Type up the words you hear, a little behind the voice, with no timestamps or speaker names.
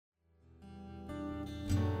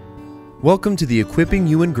Welcome to the Equipping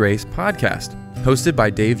You in Grace podcast, hosted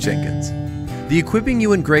by Dave Jenkins. The Equipping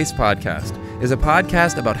You in Grace podcast is a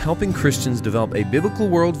podcast about helping Christians develop a biblical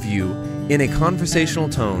worldview in a conversational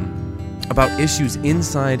tone about issues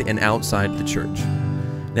inside and outside the church.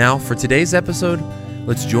 Now, for today's episode,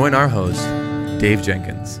 let's join our host, Dave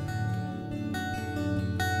Jenkins.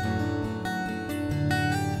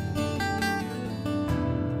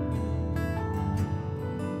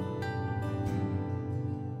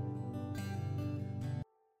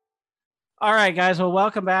 All right, guys. Well,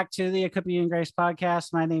 welcome back to the Equipping You in Grace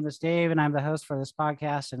podcast. My name is Dave, and I'm the host for this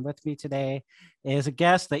podcast. And with me today is a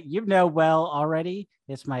guest that you know well already.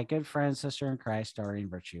 It's my good friend, sister in Christ, Doreen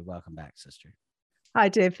Virtue. Welcome back, sister. Hi,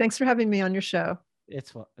 Dave. Thanks for having me on your show.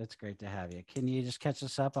 It's great to have you. Can you just catch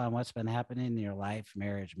us up on what's been happening in your life,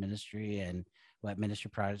 marriage, ministry, and what ministry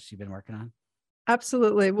projects you've been working on?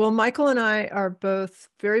 Absolutely. Well, Michael and I are both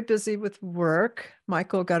very busy with work.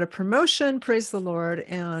 Michael got a promotion, praise the Lord,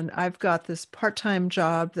 and I've got this part-time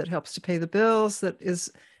job that helps to pay the bills, that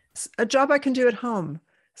is a job I can do at home.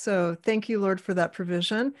 So thank you, Lord, for that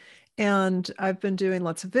provision. And I've been doing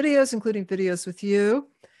lots of videos, including videos with you,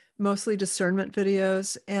 mostly discernment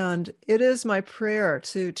videos. And it is my prayer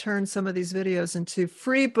to turn some of these videos into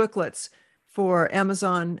free booklets for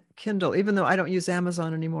Amazon Kindle, even though I don't use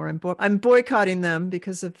Amazon anymore. I'm boycotting them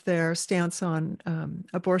because of their stance on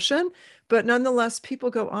abortion. But nonetheless, people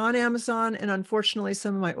go on Amazon, and unfortunately,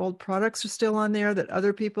 some of my old products are still on there that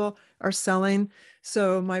other people are selling.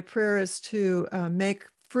 So my prayer is to make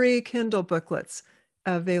free Kindle booklets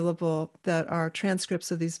available that are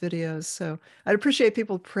transcripts of these videos. So I'd appreciate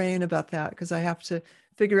people praying about that, because I have to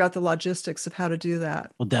figure out the logistics of how to do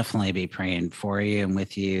that. We'll definitely be praying for you and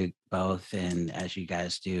with you both. And as you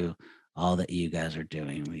guys do all that you guys are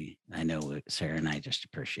doing, I know Sarah and I just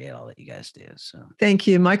appreciate all that you guys do. So thank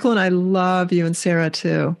you. Michael and I love you, and Sarah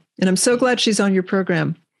too. And I'm so glad she's on your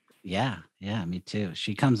program. Yeah, me too.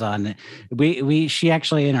 She comes on. She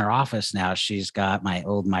actually in her office now. She's got my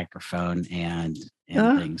old microphone and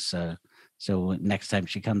things. So next time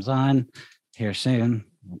she comes on here soon,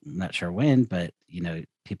 I'm not sure when, but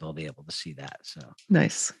people will be able to see that. So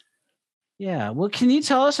nice. Yeah. Well, can you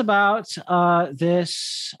tell us about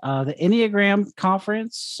this, the Enneagram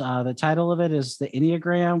conference? The title of it is the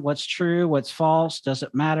Enneagram. What's true? What's false? Does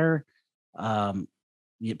it matter?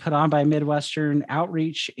 You put on by Midwestern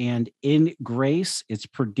Outreach and in Grace. It's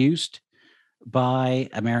produced by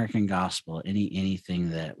American Gospel.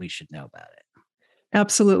 Anything that we should know about it?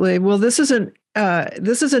 Absolutely. Well, this is an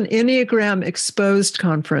Enneagram exposed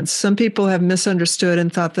conference. Some people have misunderstood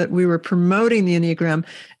and thought that we were promoting the Enneagram.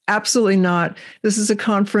 Absolutely not. This is a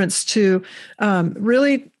conference to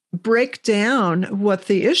really break down what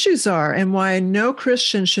the issues are and why no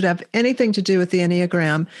Christian should have anything to do with the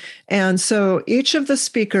Enneagram. And so each of the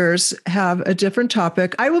speakers have a different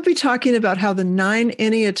topic. I will be talking about how the 9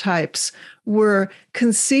 Enneatypes were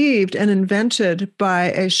conceived and invented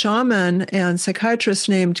by a shaman and psychiatrist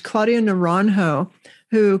named Claudio Naranjo,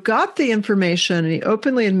 who got the information, and he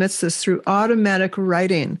openly admits this, through automatic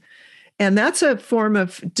writing. And that's a form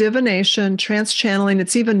of divination, trance-channeling.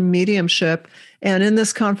 It's even mediumship. And in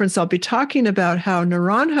this conference, I'll be talking about how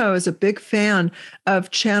Naranjo is a big fan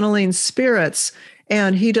of channeling spirits,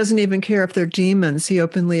 and he doesn't even care if they're demons. He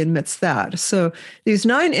openly admits that. So these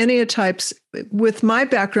 9 Enneatypes, with my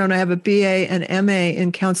background, I have a BA and MA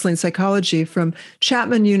in counseling psychology from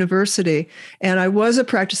Chapman University, and I was a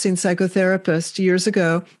practicing psychotherapist years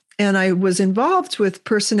ago. And I was involved with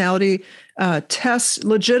personality tests,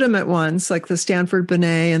 legitimate ones like the Stanford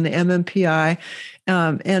Binet and the MMPI,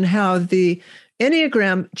 and how the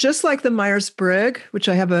Enneagram, just like the Myers-Briggs, which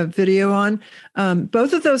I have a video on,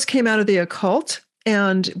 both of those came out of the occult.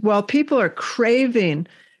 And while people are craving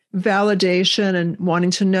validation and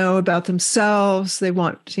wanting to know about themselves, they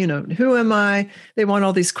want, who am I? They want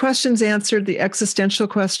all these questions answered, the existential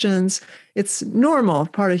questions. It's normal,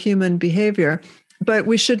 part of human behavior. But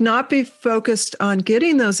we should not be focused on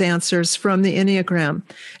getting those answers from the Enneagram.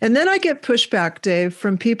 And then I get pushback, Dave,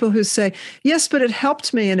 from people who say, yes, but it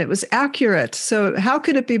helped me and it was accurate. So how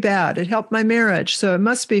could it be bad? It helped my marriage, so it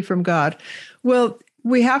must be from God. Well,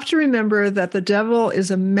 we have to remember that the devil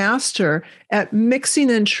is a master at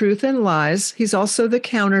mixing in truth and lies. He's also the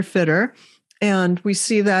counterfeiter. And we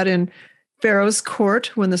see that in Pharaoh's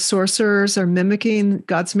court when the sorcerers are mimicking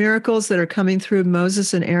God's miracles that are coming through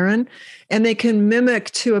Moses and Aaron, and they can mimic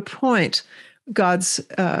to a point God's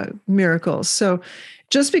miracles. So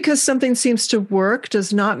just because something seems to work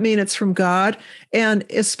does not mean it's from God, and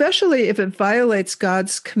especially if it violates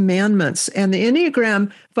God's commandments. And the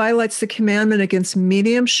Enneagram violates the commandment against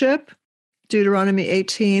mediumship, Deuteronomy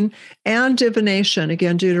 18, and divination,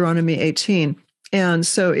 again, Deuteronomy 18. And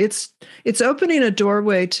so it's opening a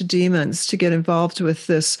doorway to demons to get involved with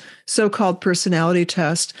this so-called personality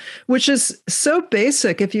test, which is so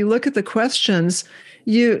basic. If you look at the questions,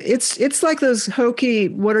 it's like those hokey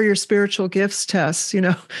 "what are your spiritual gifts" tests,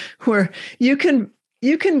 where you can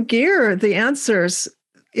gear the answers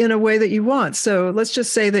in a way that you want. So let's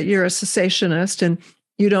just say that you're a cessationist and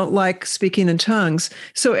you don't like speaking in tongues.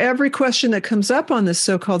 So every question that comes up on this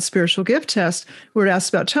so-called spiritual gift test, where it asks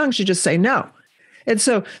about tongues, you just say no. And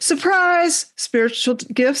so, surprise, spiritual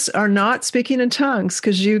gifts are not speaking in tongues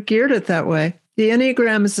because you geared it that way. The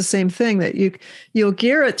Enneagram is the same thing, that you'll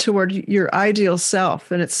gear it toward your ideal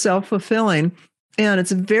self, and it's self-fulfilling, and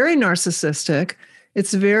it's very narcissistic.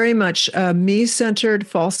 It's very much a me-centered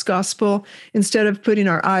false gospel. Instead of putting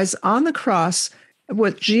our eyes on the cross,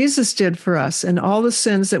 what Jesus did for us and all the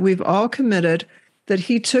sins that we've all committed, that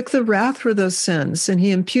he took the wrath for those sins and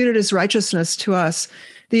he imputed his righteousness to us.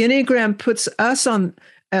 The Enneagram puts us on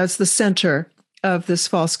as the center of this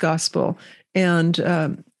false gospel. And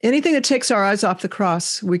anything that takes our eyes off the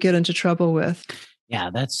cross, we get into trouble with. Yeah,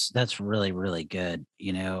 that's really, really good.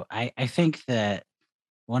 I think that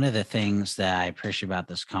one of the things that I appreciate about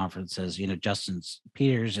this conference is, Justin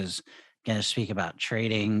Peters is going to speak about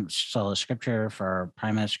trading sola scriptura for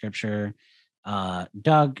prima scriptura.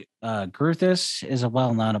 Doug Gruthis is a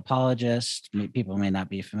well-known apologist. People may not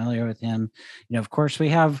be familiar with him. Of course, we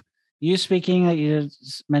have you speaking that you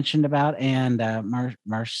mentioned about, and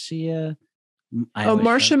Marcia.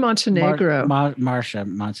 Marcia Montenegro. Marcia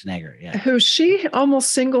Montenegro, yeah. Who she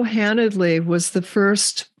almost single-handedly was the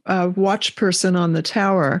first watch person on the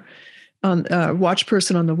tower, watch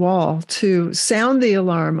person on the wall, to sound the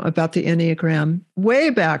alarm about the Enneagram way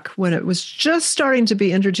back when it was just starting to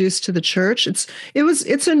be introduced to the church. It's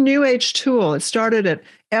a new age tool. It started at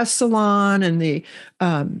Esalen and the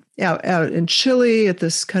out in Chile at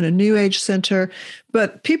this kind of new age center.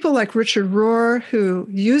 But people like Richard Rohr, who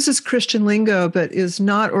uses Christian lingo but is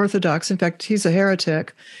not Orthodox, in fact, he's a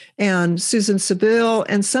heretic, and Susan Sibyl,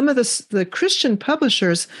 and some of the Christian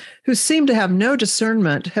publishers who seem to have no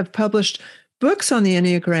discernment have published books on the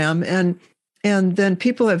Enneagram, and then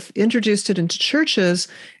people have introduced it into churches,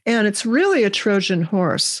 and it's really a Trojan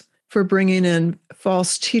horse for bringing in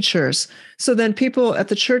false teachers. So then people at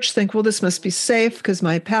the church think, well, this must be safe because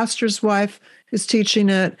my pastor's wife is teaching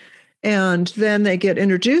it. And then they get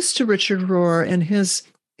introduced to Richard Rohr and his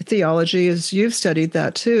theology, as you've studied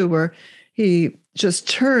that too, where he just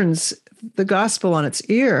turns the gospel on its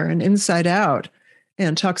ear and inside out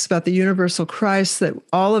and talks about the universal Christ, that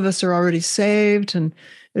all of us are already saved. And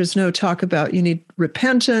there's no talk about you need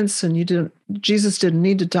repentance and Jesus didn't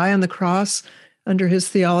need to die on the cross under his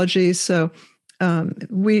theology. So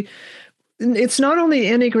it's not only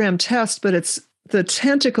Enneagram test, but it's the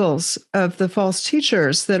tentacles of the false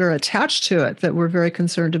teachers that are attached to it that we're very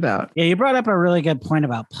concerned about. Yeah, you brought up a really good point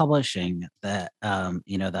about publishing, that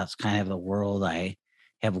that's kind of the world I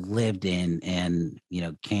have lived in and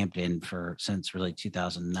camped in since really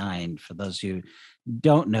 2009. For those who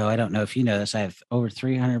don't know, I don't know if you know this, I have over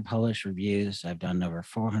 300 published reviews. I've done over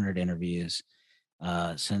 400 interviews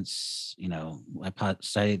since I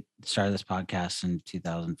started this podcast in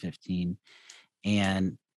 2015.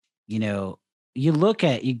 And you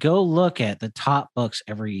go look at the top books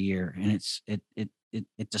every year, and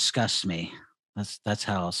it disgusts me. That's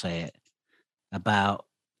how I'll say it, about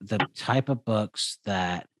the type of books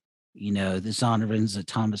that the Zondervans, the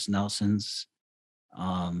Thomas Nelsons,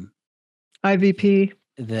 IVP,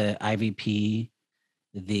 the IVP,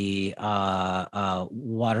 the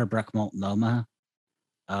Waterbrook Multnomah,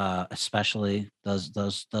 especially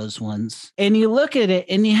those ones. And you look at it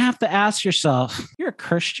and you have to ask yourself, you're a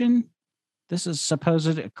Christian. This is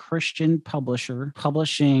supposed a Christian publisher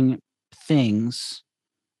publishing things,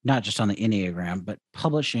 not just on the Enneagram, but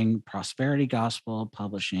publishing prosperity gospel,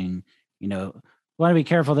 publishing, we want to be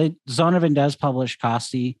careful. Zondervan does publish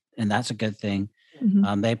Costi, and that's a good thing.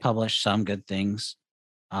 Mm-hmm. They publish some good things.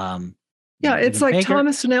 Yeah, it's like Baker.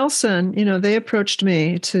 Thomas Nelson, they approached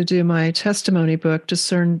me to do my testimony book,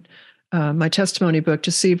 Deceive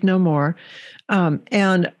No More.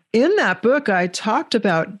 And in that book, I talked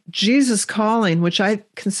about Jesus Calling, which I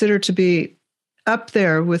consider to be up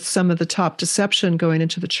there with some of the top deception going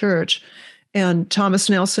into the church. And Thomas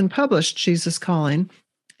Nelson published Jesus Calling,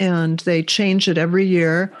 and they change it every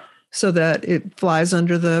year so that it flies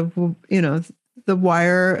under the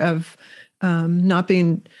wire of not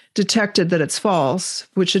being detected that it's false,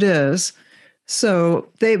 which it is.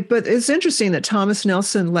 But it's interesting that Thomas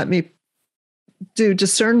Nelson let me do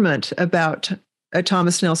discernment about a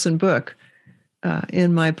Thomas Nelson book.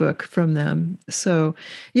 in my book from them. So,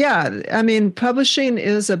 yeah, I mean, publishing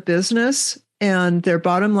is a business and they're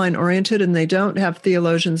bottom line oriented and they don't have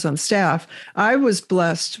theologians on staff. I was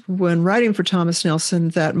blessed when writing for Thomas Nelson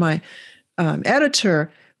that my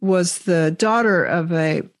editor was the daughter of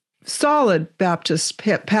a solid Baptist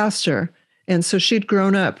pastor. And so she'd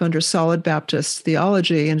grown up under solid Baptist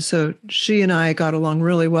theology. And so she and I got along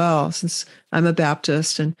really well since I'm a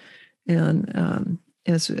Baptist and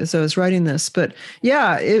as I was writing this. But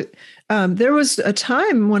yeah, there was a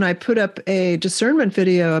time when I put up a discernment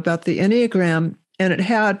video about the Enneagram and it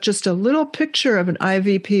had just a little picture of an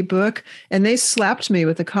IVP book and they slapped me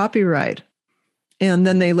with a copyright. And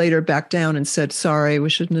then they later backed down and said, sorry, we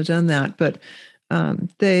shouldn't have done that. But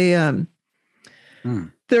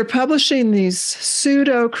they're publishing these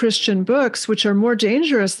pseudo-Christian books, which are more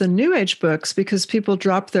dangerous than New Age books because people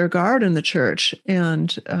drop their guard in the church.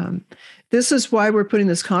 And this is why we're putting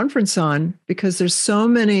this conference on, because there's so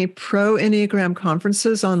many pro-Enneagram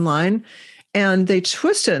conferences online, and they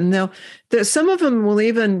twist it. And some of them will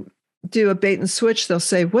even do a bait and switch. They'll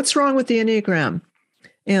say, what's wrong with the Enneagram?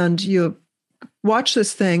 And you watch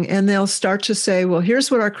this thing and they'll start to say, well, here's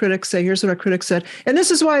what our critics say, here's what our critics said, and this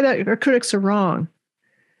is why our critics are wrong.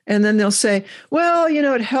 And then they'll say, well,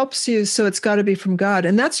 it helps you, so it's got to be from God.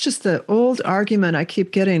 And that's just the old argument I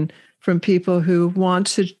keep getting from people who want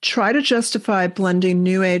to try to justify blending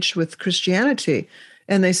New Age with Christianity.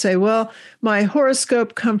 And they say, well, my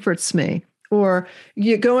horoscope comforts me. Or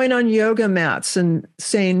you going on yoga mats and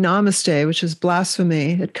saying namaste, which is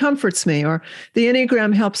blasphemy, it comforts me. Or the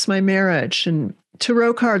Enneagram helps my marriage and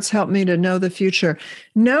tarot cards help me to know the future.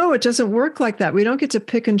 No, it doesn't work like that. We don't get to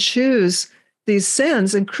pick and choose these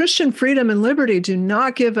sins. And Christian freedom and liberty do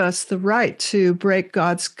not give us the right to break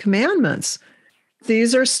God's commandments.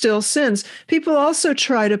 These are still sins. People also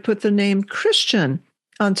try to put the name Christian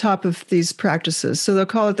on top of these practices. So they'll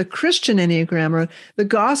call it the Christian Enneagram or the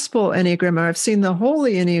Gospel Enneagram, or I've seen the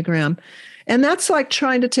Holy Enneagram. And that's like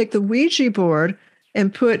trying to take the Ouija board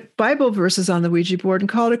and put Bible verses on the Ouija board and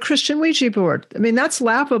call it a Christian Ouija board. I mean, that's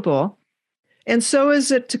laughable. And so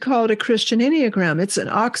is it to call it a Christian Enneagram. It's an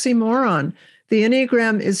oxymoron. The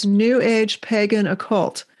Enneagram is New Age pagan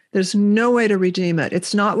occult. There's no way to redeem it.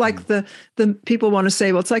 It's not like the people want to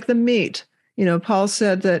say, well, it's like the meat. Paul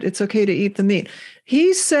said that it's okay to eat the meat.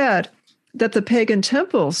 He said that the pagan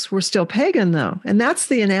temples were still pagan, though. And that's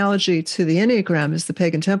the analogy to the Enneagram, is the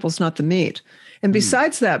pagan temples, not the meat. And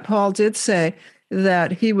besides that, Paul did say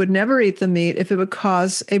that he would never eat the meat if it would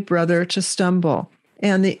cause a brother to stumble.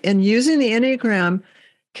 And using the Enneagram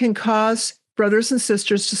can cause brothers and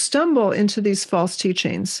sisters to stumble into these false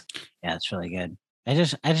teachings. Yeah, it's really good. I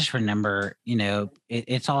just remember,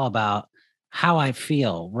 it's all about how I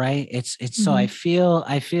feel, right? It's so I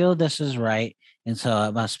feel this is right, and so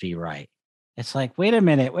it must be right. It's like, wait a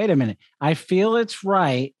minute. I feel it's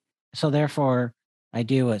right, so therefore I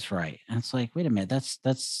do what's right. And it's like, wait a minute,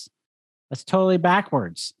 that's totally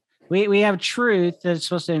backwards. We have truth that's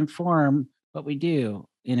supposed to inform what we do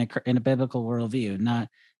in a biblical worldview,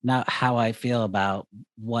 not how I feel about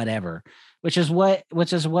whatever. Which is what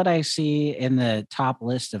I see in the top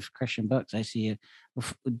list of Christian books. I see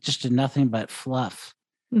just nothing but fluff,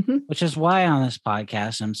 which is why on this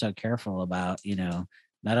podcast I'm so careful about,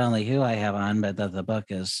 not only who I have on, but that the book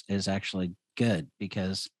is actually good,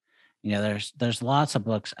 because there's lots of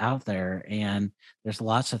books out there, and there's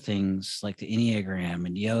lots of things like the Enneagram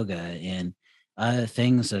and yoga and other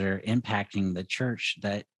things that are impacting the church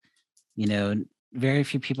that very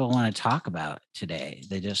few people want to talk about today.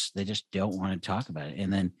 They just don't want to talk about it.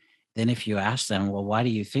 And then if you ask them, well, why do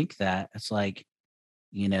you think that? It's like,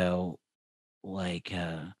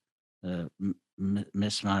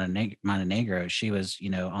 Miss Montenegro, she was,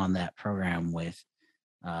 on that program with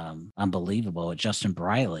Unbelievable with Justin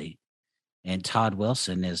Briley, and Todd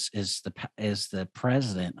Wilson is the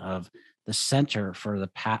president of the Center for the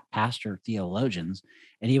Pastor Theologians.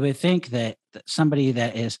 And you would think that somebody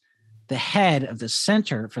that is the head of the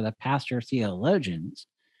Center for the Pastor Theologians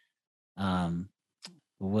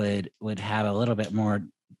would have a little bit more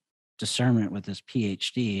discernment with his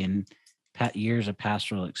PhD and years of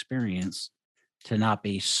pastoral experience, to not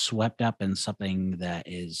be swept up in something that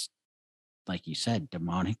is, like you said,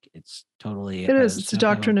 demonic. It's totally... It is. It's a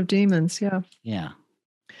doctrine of demons. Yeah. Yeah.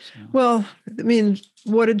 So. Well, I mean,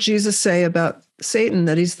 what did Jesus say about Satan?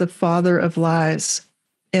 That he's the father of lies.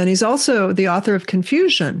 And he's also the author of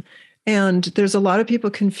confusion. And there's a lot of people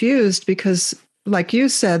confused because, like you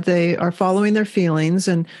said, they are following their feelings.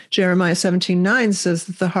 And Jeremiah 17:9 says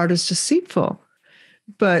that the heart is deceitful.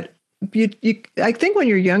 But I think when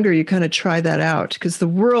you're younger, you kind of try that out because the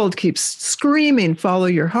world keeps screaming, follow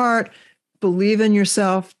your heart, believe in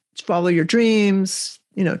yourself, follow your dreams,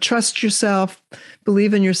 trust yourself,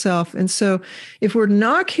 believe in yourself. And so if we're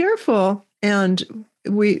not careful, and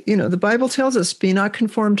the Bible tells us, be not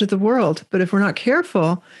conformed to the world. But if we're not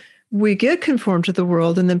careful, we get conformed to the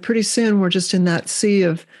world. And then pretty soon we're just in that sea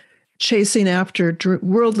of chasing after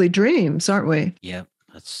worldly dreams, aren't we? Yeah,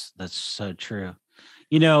 that's so true.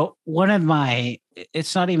 It's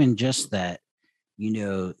not even just that,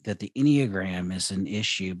 that the Enneagram is an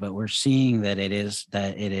issue, but we're seeing that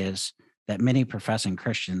that many professing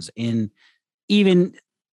Christians in even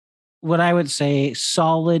what I would say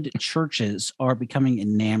solid churches are becoming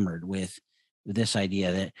enamored with this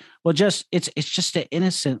idea that, well, it's just an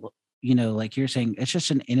innocent, like you're saying, it's just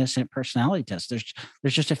an innocent personality test.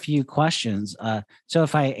 There's just a few questions. So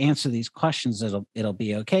if I answer these questions, it'll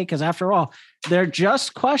be okay. Because after all, they're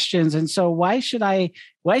just questions. And so why should I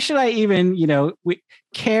even,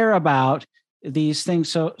 care about these things?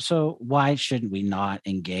 So why shouldn't we not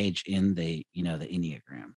engage in the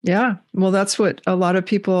Enneagram? Yeah. Well, that's what a lot of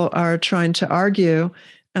people are trying to argue.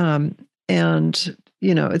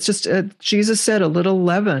 It's just, Jesus said a little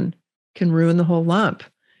leaven can ruin the whole lump.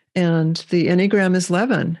 And the Enneagram is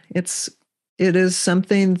leaven. It is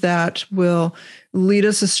something that will lead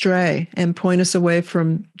us astray and point us away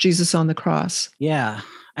from Jesus on the cross. Yeah.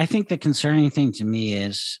 I think the concerning thing to me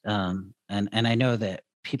is, and I know that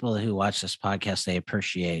people who watch this podcast, they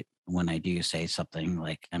appreciate when I do say something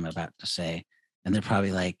like I'm about to say, and they're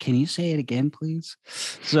probably like, can you say it again, please?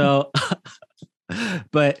 So,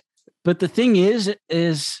 but the thing is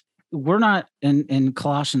we're not in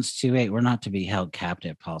Colossians 2:8, we're not to be held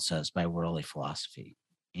captive, Paul says, by worldly philosophy,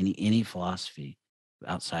 any philosophy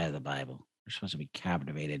outside of the Bible. We're supposed to be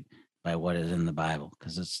captivated by what is in the Bible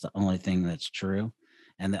because it's the only thing that's true.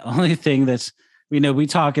 And the only thing that's, we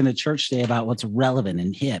talk in the church today about what's relevant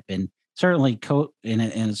and hip, and certainly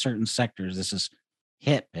in certain sectors, this is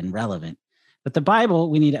hip and relevant. But the Bible,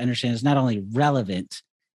 we need to understand, is not only relevant,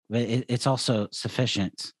 but it's also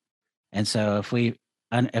sufficient. And so if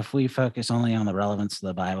we focus only on the relevance of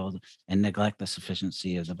the Bible and neglect the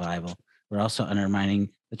sufficiency of the Bible, we're also undermining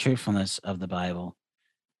the truthfulness of the Bible,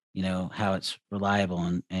 how it's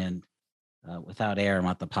reliable and without error,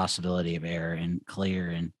 not the possibility of error, and clear.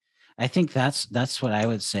 And I think that's what I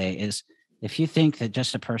would say is, if you think that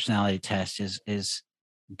just a personality test is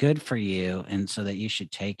good for you, and so that you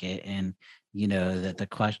should take it, and that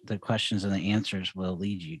the questions and the answers will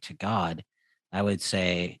lead you to God, I would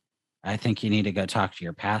say, I think you need to go talk to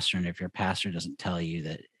your pastor. And if your pastor doesn't tell you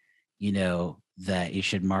that, that you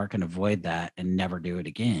should mark and avoid that and never do it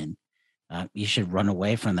again, you should run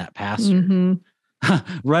away from that pastor. Mm-hmm.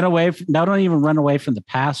 Not even run away from the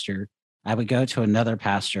pastor. I would go to another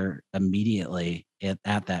pastor immediately at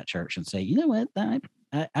that church and say, you know what,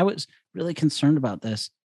 I was really concerned about this,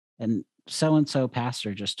 and so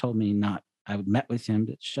pastor just told me not. I met with him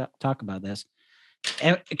to talk about this,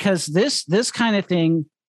 because this kind of thing,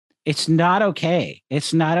 it's not okay.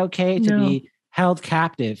 It's not okay to be held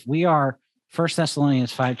captive. We are, 1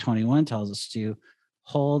 Thessalonians 5:21 tells us to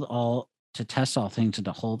test all things and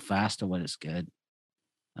to hold fast to what is good.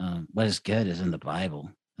 What is good is in the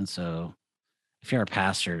Bible. And so if you're a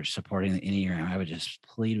pastor supporting the Enneagram, I would just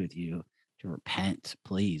plead with you to repent,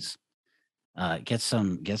 please. Get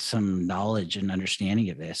some knowledge and understanding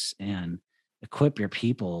of this, and equip your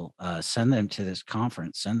people. Send them to this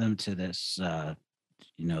conference. Send them to this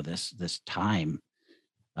this time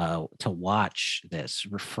to watch this,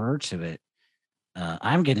 refer to it.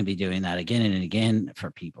 I'm going to be doing that again and again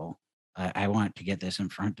for people. I want to get this in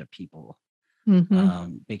front of people,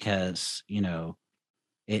 because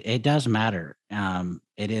it does matter.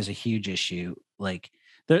 It is a huge issue. Like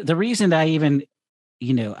the reason that I even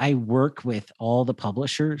I work with all the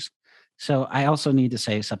publishers, so I also need to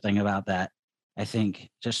say something about that. I think,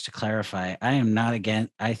 just to clarify, I am not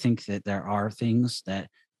against. I think that there are things that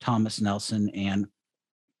Thomas Nelson and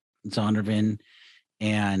Zondervan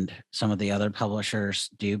and some of the other publishers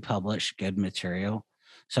do publish good material.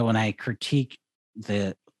 So when I critique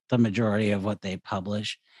the majority of what they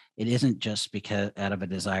publish, it isn't just because out of a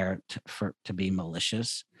desire to be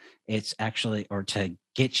malicious. It's actually, or to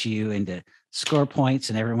get you into score points,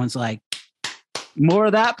 and everyone's like, more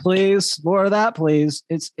of that, please. More of that, please.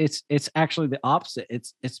 It's actually the opposite.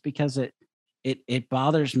 It's because it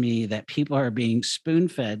bothers me that people are being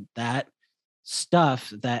spoon-fed that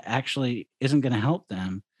stuff that actually isn't going to help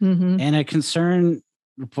them. And a concern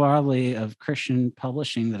broadly of Christian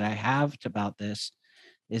publishing that I have about this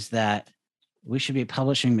is that we should be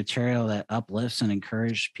publishing material that uplifts and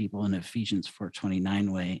encourages people in Ephesians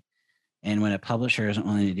 4:29 way. And when a publisher isn't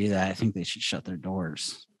willing to do that, I think they should shut their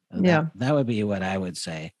doors. That would be what I would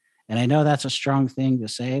say. And I know that's a strong thing to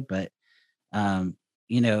say, but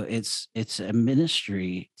it's a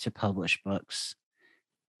ministry to publish books,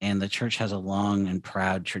 and the church has a long and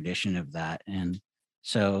proud tradition of that. And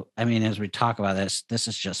so, I mean, as we talk about this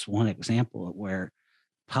is just one example of where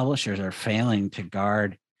publishers are failing to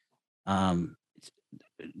guard um,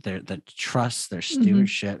 the trust, their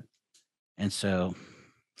stewardship. And so,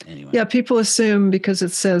 anyway. Yeah, people assume because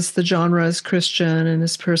it says the genre is Christian and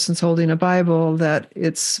this person's holding a Bible that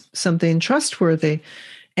it's something trustworthy.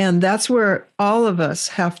 And that's where all of us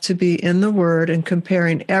have to be in the Word and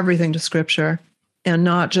comparing everything to Scripture, and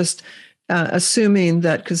not just assuming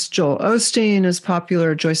that because Joel Osteen is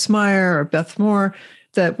popular, or Joyce Meyer or Beth Moore,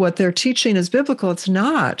 that what they're teaching is biblical. It's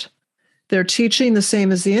not. They're teaching the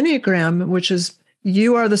same as the Enneagram, which is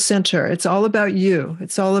you are the center. It's all about you.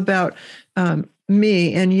 It's all about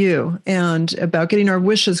me and you, and about getting our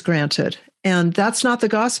wishes granted. And that's not the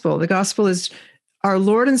gospel. The gospel is our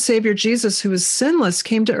Lord and Savior Jesus, who was sinless,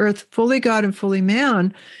 came to earth fully God and fully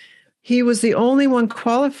man. He was the only one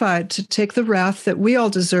qualified to take the wrath that we all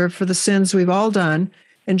deserve for the sins we've all done.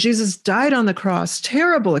 And Jesus died on the cross,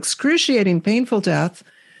 terrible, excruciating, painful death,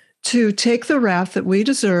 to take the wrath that we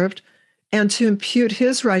deserved and to impute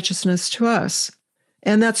his righteousness to us.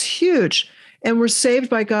 And that's huge. And we're saved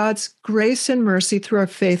by God's grace and mercy through our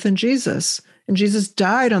faith in Jesus. And Jesus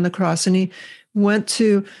died on the cross, and he went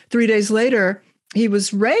to 3 days later, he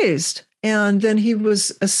was raised, and then he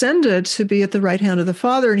was ascended to be at the right hand of the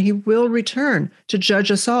Father, and he will return to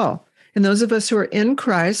judge us all. And those of us who are in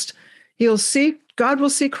Christ, God will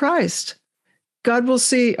see Christ. God will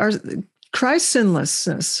see Christ's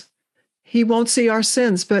sinlessness. He won't see our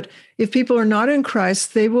sins. But if people are not in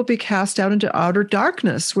Christ, they will be cast out into outer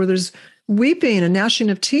darkness where there's weeping and gnashing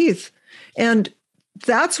of teeth. And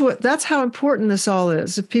that's how important this all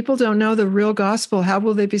is. If people don't know the real gospel, how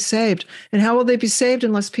will they be saved? And how will they be saved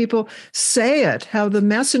unless people say it, how the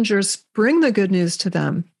messengers bring the good news to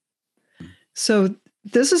them? So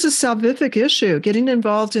this is a salvific issue, getting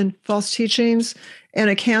involved in false teachings. And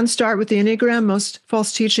it can start with the Enneagram. Most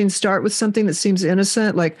false teachings start with something that seems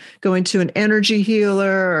innocent, like going to an energy healer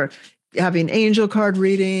or having angel card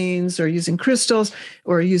readings or using crystals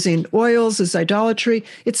or using oils as idolatry.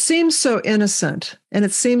 It seems so innocent. And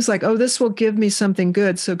it seems like, oh, this will give me something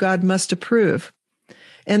good, so God must approve.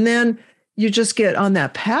 And then you just get on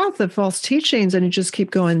that path of false teachings and you just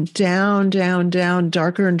keep going down, down, down,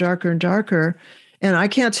 darker and darker and darker. And I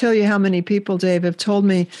can't tell you how many people, Dave, have told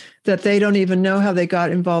me that they don't even know how they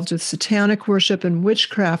got involved with satanic worship and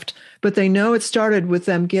witchcraft, but they know it started with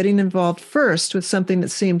them getting involved first with something that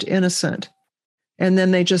seemed innocent. And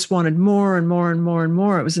then they just wanted more and more and more and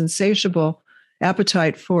more. It was insatiable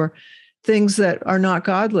appetite for things that are not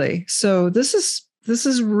godly. So this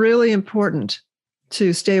is really important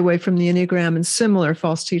to stay away from the Enneagram and similar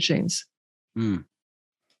false teachings. It's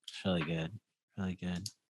really good. Really good.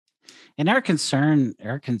 And our concern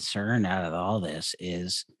out of all this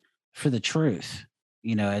is for the truth,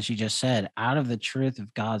 as you just said, out of the truth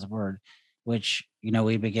of God's word, which,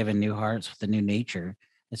 we've been given new hearts with a new nature.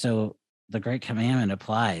 And so the great commandment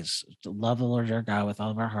applies to love the Lord your God with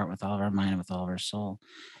all of our heart, with all of our mind, and with all of our soul.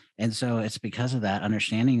 And so it's because of that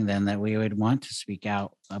understanding then that we would want to speak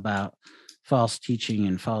out about false teaching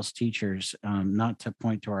and false teachers, not to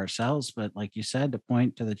point to ourselves, but like you said, to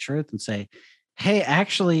point to the truth and say, hey,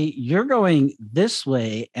 actually, you're going this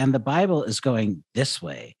way and the Bible is going this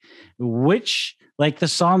way, which, like the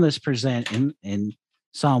psalmists present in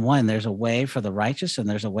Psalm 1, there's a way for the righteous and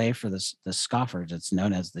there's a way for the scoffers. It's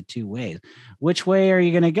known as the two ways. Which way are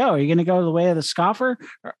you going to go? Are you going to go the way of the scoffer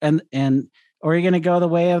or are you going to go the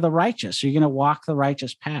way of the righteous? Are you going to walk the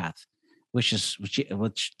righteous path, which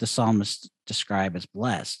the psalmists describe as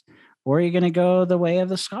blessed? Or are you going to go the way of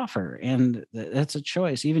the scoffer? And that's a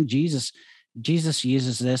choice. Even Jesus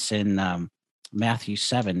uses this in Matthew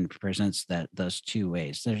 7, presents those two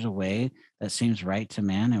ways. There's a way that seems right to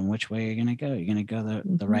man, and which way are you going to go? You're going to go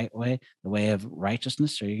the right way, the way of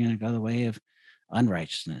righteousness, or you're going to go the way of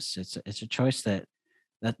unrighteousness. It's a choice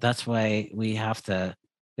that's why we have to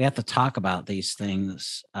talk about these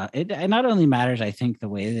things. It not only matters, I think, the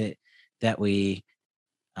way that we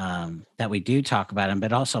do talk about them,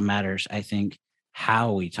 but also matters, I think,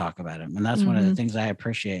 how we talk about them. And that's one of the things I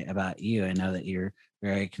appreciate about you. I know that you're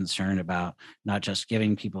very concerned about not just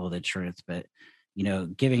giving people the truth, but,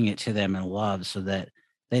 giving it to them in love so that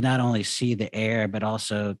they not only see the error, but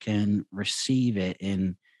also can receive it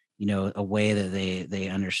in, a way that they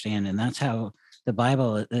understand. And that's how the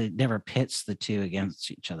Bible, it never pits the two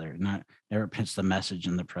against each other, never pits the message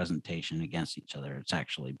and the presentation against each other. It's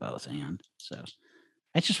actually both. And so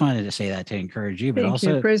I just wanted to say that to encourage you, but Thank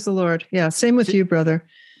also you. Praise the Lord. Yeah, same with you, brother.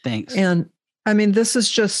 thanks. And I mean, this is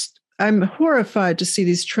just, I'm horrified to see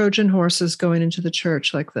these Trojan horses going into the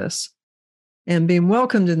church like this and being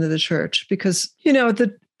welcomed into the church because,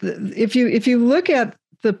 if you look at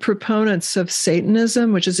the proponents of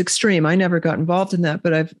Satanism, which is extreme, I never got involved in that,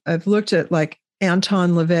 but I've looked at like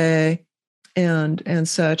Anton LaVey and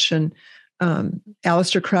such, and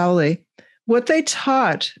Aleister Crowley. What they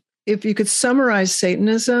taught, if you could summarize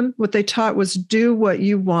Satanism, what they taught was do what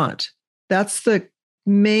you want. That's the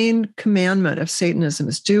main commandment of Satanism,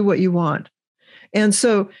 is do what you want. And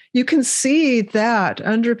so you can see that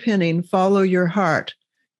underpinning, follow your heart.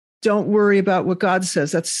 Don't worry about what God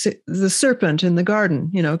says. That's the serpent in the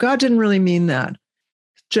garden. God didn't really mean that.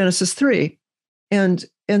 Genesis 3. And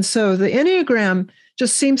so the Enneagram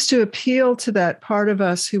just seems to appeal to that part of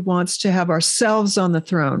us who wants to have ourselves on the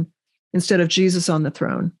throne instead of Jesus on the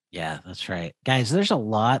throne. Yeah, that's right. Guys, there's a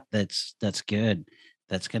lot that's good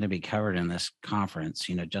that's going to be covered in this conference.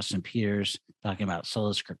 Justin Peters talking about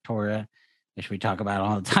Sola Scriptura, which we talk about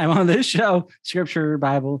all the time on this show, Scripture,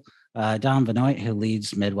 Bible. Don Benoit, who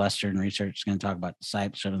leads Midwestern Research, is going to talk about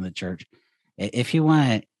discipleship in the church. If you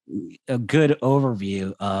want a good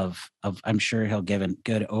overview of I'm sure he'll give a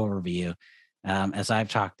good overview, as I've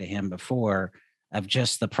talked to him before, of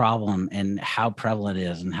just the problem and how prevalent it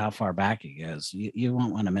is and how far back it goes. You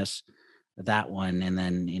won't want to miss that one. And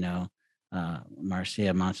then,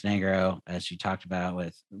 Marcia Montenegro, as you talked about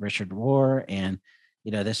with Richard Rohr, and,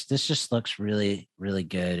 this just looks really, really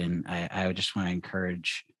good. And I would just want to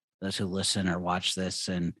encourage those who listen or watch this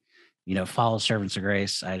and, follow Servants of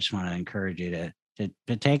Grace. I just want to encourage you to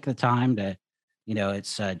take the time to,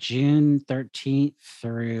 it's June 13th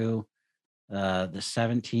through the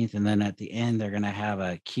 17th. And then at the end, they're going to have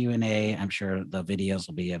a Q&A. I'm sure the videos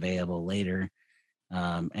will be available later.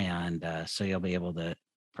 So you'll be able to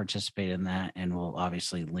participate in that. And we'll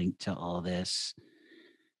obviously link to all this.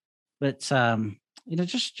 But,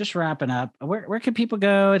 just wrapping up, where can people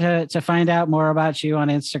go to find out more about you on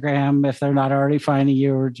Instagram if they're not already finding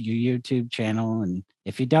you, or your YouTube channel? And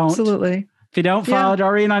if you don't, Absolutely. If you don't follow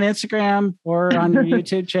Doreen on Instagram or on your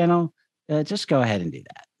YouTube channel, just go ahead and do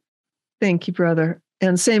that. Thank you, brother.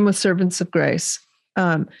 And same with Servants of Grace.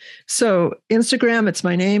 So Instagram, it's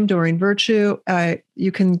my name, Doreen Virtue.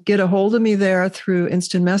 You can get a hold of me there through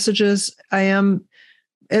instant messages. I am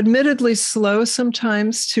admittedly slow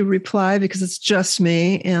sometimes to reply because it's just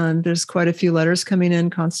me and there's quite a few letters coming in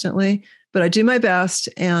constantly, but I do my best.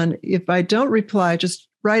 And if I don't reply, just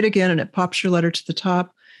write again and it pops your letter to the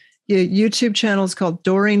top. Your YouTube channel is called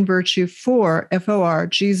Doreen Virtue 4, FOR,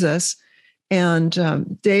 Jesus.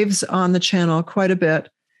 And Dave's on the channel quite a bit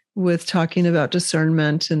with talking about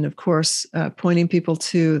discernment and, of course, pointing people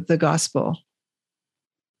to the gospel.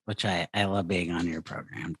 Which I love being on your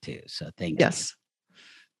program, too. So thank you. Yes.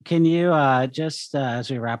 Can you just, as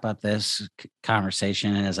we wrap up this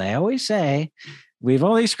conversation, and as I always say, we've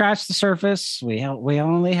only scratched the surface. We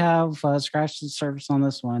only have scratched the surface on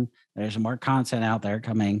this one. There's more content out there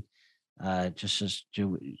coming. Just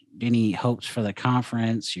any hopes for the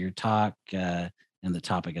conference, your talk, and the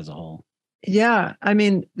topic as a whole? Yeah, I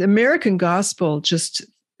mean, the American Gospel,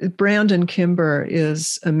 Brandon Kimber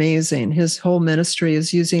is amazing. His whole ministry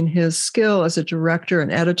is using his skill as a director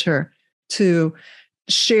and editor to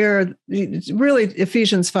share, really,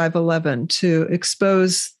 Ephesians 5:11, to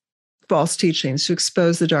expose false teachings, to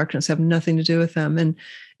expose the darkness, have nothing to do with them.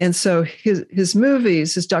 And so his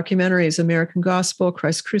movies, his documentaries, American Gospel,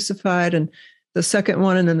 Christ Crucified, and the second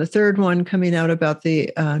one, and then the third one coming out about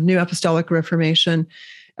the New Apostolic Reformation.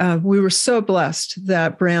 We were so blessed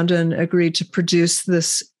that Brandon agreed to produce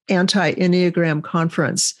this anti-Enneagram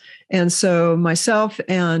conference. And so myself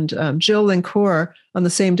and Jill Lincourt, on the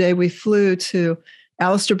same day, we flew to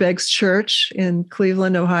Alistair Begg's church in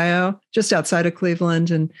Cleveland, Ohio, just outside of Cleveland.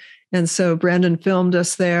 And so Brandon filmed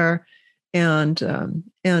us there. And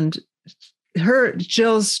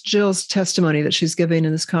Jill's testimony that she's giving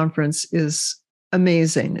in this conference is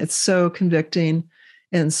amazing. It's so convicting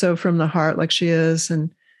and so from the heart, like she is.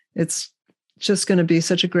 And it's just going to be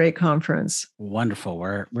such a great conference. Wonderful.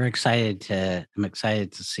 We're excited I'm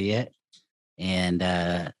excited to see it, and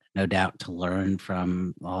no doubt to learn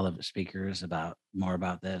from all of the speakers more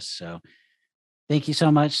about this. So thank you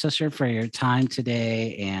so much, sister, for your time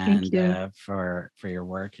today and for your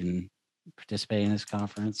work and participating in this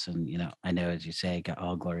conference. And, I know, as you say,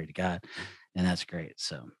 all glory to God, and that's great.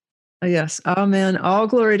 So yes. Amen. All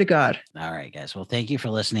glory to God. All right, guys. Well, thank you for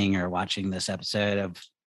listening or watching this episode of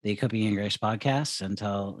the Equipping in Grace podcast.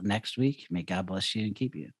 Until next week, may God bless you and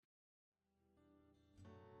keep you.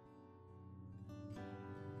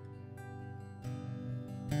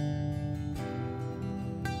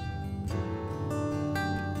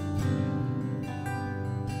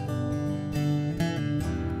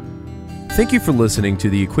 Thank you for listening to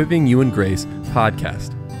the Equipping You in Grace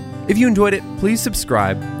podcast. If you enjoyed it, please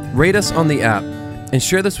subscribe, rate us on the app, and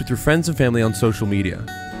share this with your friends and family on social media.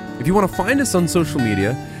 If you want to find us on social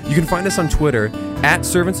media, you can find us on Twitter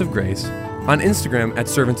 @Servants of Grace, on Instagram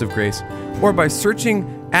 @Servants of Grace, or by searching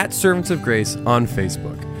 @Servants of Grace on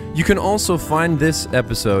Facebook. You can also find this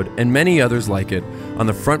episode and many others like it on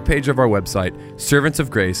the front page of our website,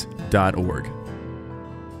 servantsofgrace.org.